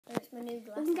new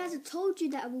glass. Well, guys, I told you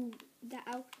that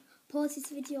I'll pause this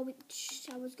video, which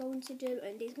I was going to do,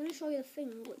 and he's going to show you the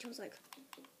thing, which I was like,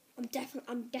 I'm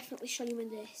definitely showing you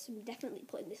this. I'm definitely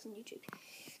putting this on YouTube.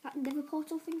 That Nether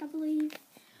Portal thing, I believe.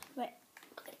 Right,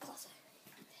 I'll get it closer.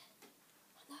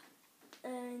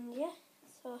 And yeah,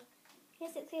 so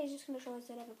basically, I'm just going to show us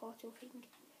the Nether Portal thing.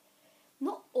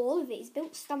 Not all of it. It's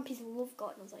built Stampy's Love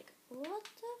God, and I was like, what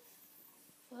the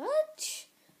fudge?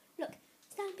 Look,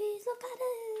 Stampy's Love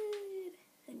Garden!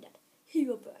 And then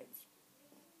Hero Birds.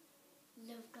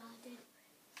 Love Garden.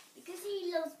 Because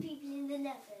he loves people in the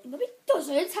Nether. No, he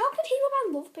doesn't. How could Hero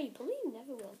Man love people? He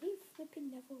never will. He flipping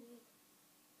never will.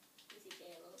 Is he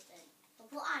gay or then? I'll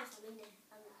put ice on him,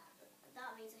 and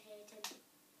that means I hate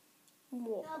him.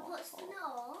 What? I'll put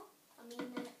snow.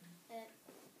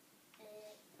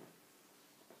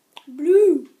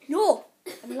 Blue. No.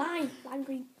 And lime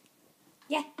green.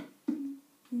 Yeah.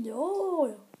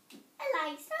 No. I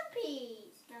like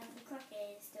Stampies. Now the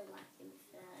crackers still like him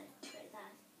for great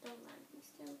that. Don't like him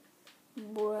still.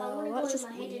 Well, that's just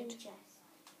weird. Hidden chest.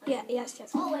 Yeah, yes.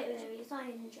 Oh wait, it's not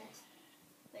hidden chest.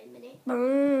 Wait a minute.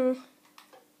 And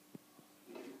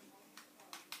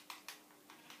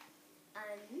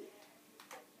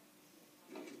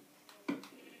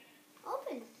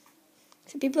open.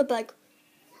 So people are like,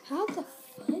 how the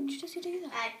fudge does he do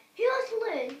that? Who wants to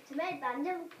learn to make that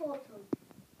Nether Portal?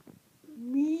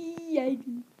 Me, I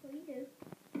do. What you do?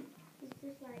 It's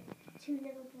just like 2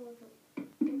 Nether Portals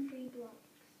and 3 blocks.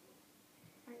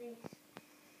 Like this.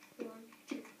 1,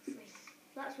 2, 3.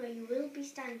 That's where you will be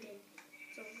standing.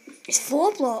 So It's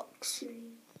 4 blocks. 3,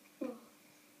 4.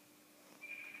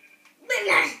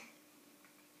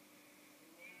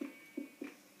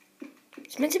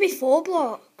 It's meant to be 4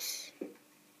 blocks.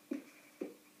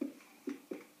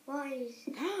 Why is...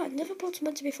 Ah, Nether Portal's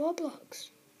meant to be 4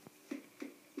 blocks.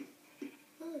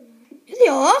 Oh no. Here they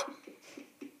are.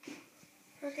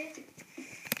 Okay.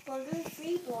 Well, do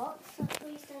 3 blocks. That's where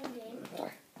you're standing.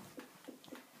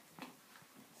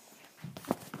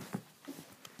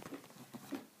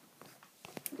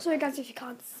 Sorry guys if you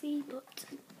can't see, but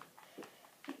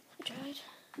I tried.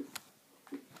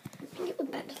 I think it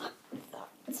would better like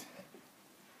that.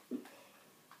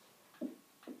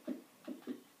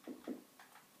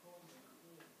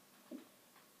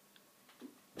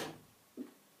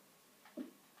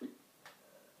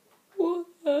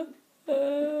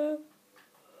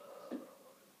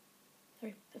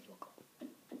 Sorry, let's walk on.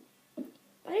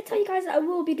 But I tell you guys that I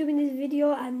will be doing this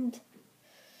video, and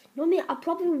normally I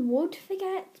probably would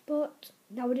forget, but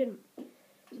no I didn't.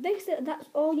 So basically that's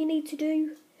all you need to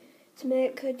do to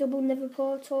make a double Nether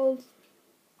Portal.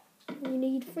 You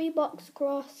need 3 blocks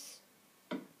across.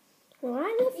 Well,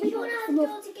 I know 3 You blocks don't enough.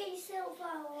 have to go to get yourself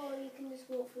out, or you can just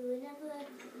walk through the Nether.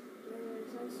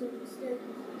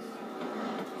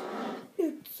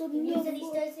 It's Suddenly, he said he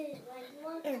does it like you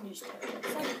want. it's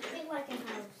It's like a bit like a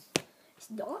house.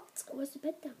 not. Where's the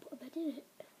bed then? Put a bed in it.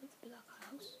 It's a bit like a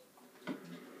house.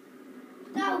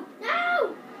 No!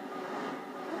 No!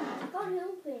 I can't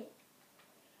help it.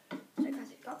 So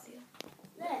guys, it got you.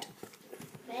 There.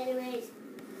 But anyways,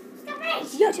 stop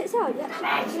it! Yeah, check this out. You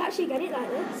can actually get it like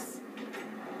this.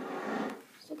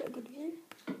 Still got a good view.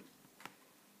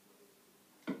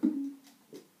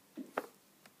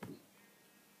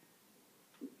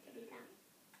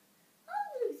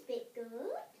 Oh, looks a bit good.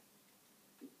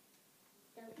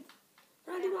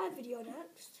 I'll do my video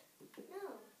next.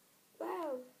 No.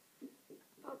 Well,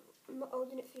 I'm not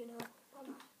holding it for you now.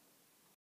 Bye-bye.